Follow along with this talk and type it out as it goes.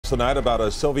tonight about a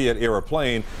Soviet-era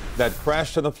plane that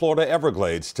crashed in the Florida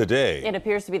Everglades today. It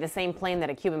appears to be the same plane that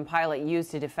a Cuban pilot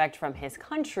used to defect from his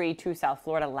country to South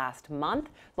Florida last month.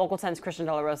 Local 10's Christian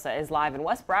De La Rosa is live in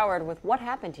West Broward with what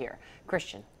happened here.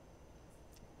 Christian.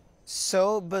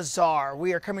 So bizarre.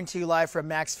 We are coming to you live from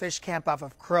Max Fish Camp off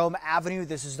of Chrome Avenue.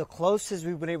 This is the closest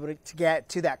we've been able to get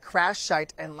to that crash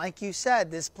site. And like you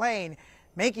said, this plane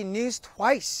making news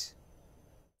twice.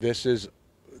 This is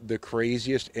the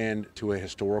craziest end to a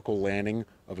historical landing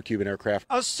of a Cuban aircraft.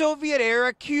 A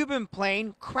Soviet-era Cuban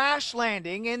plane crash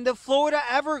landing in the Florida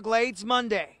Everglades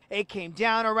Monday. It came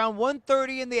down around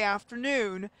 1:30 in the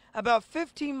afternoon, about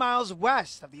 15 miles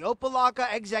west of the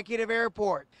Opa-locka Executive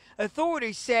Airport.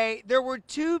 Authorities say there were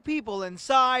 2 people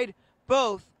inside.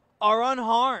 Both are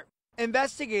unharmed.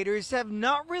 Investigators have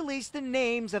not released the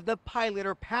names of the pilot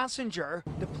or passenger.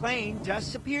 The plane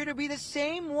does appear to be the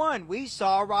same one we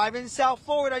saw arrive in South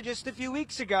Florida just a few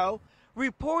weeks ago,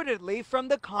 reportedly from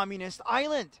the communist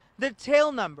island. The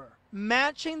tail number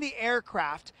matching the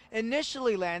aircraft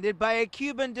initially landed by a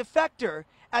Cuban defector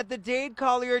at the Dade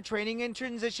Collier Training and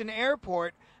Transition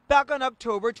Airport back on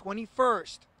October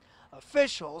 21st.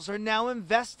 Officials are now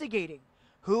investigating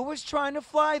who was trying to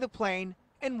fly the plane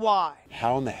and why.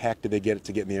 How in the heck did they get it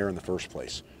to get in the air in the first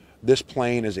place? This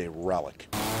plane is a relic.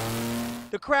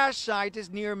 The crash site is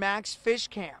near Max Fish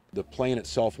Camp. The plane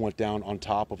itself went down on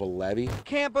top of a levee.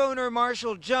 Camp owner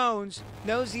Marshall Jones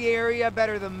knows the area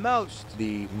better than most.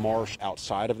 The marsh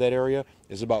outside of that area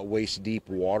is about waist deep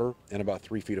water and about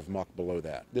 3 feet of muck below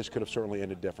that. This could have certainly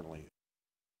ended differently.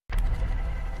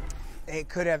 It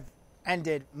could have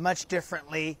ended much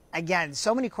differently. Again,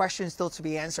 so many questions still to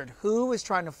be answered. Who was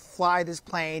trying to fly this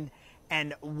plane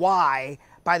and why?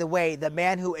 By the way, the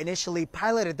man who initially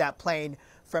piloted that plane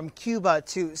from Cuba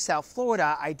to South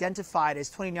Florida, identified as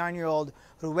 29-year-old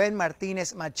Ruben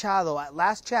Martinez Machado. At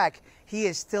last check, he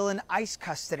is still in ICE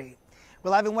custody. We're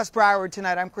live in West Broward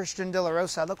tonight. I'm Christian De La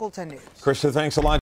Rosa, Local 10 News. Christian, thanks a lot.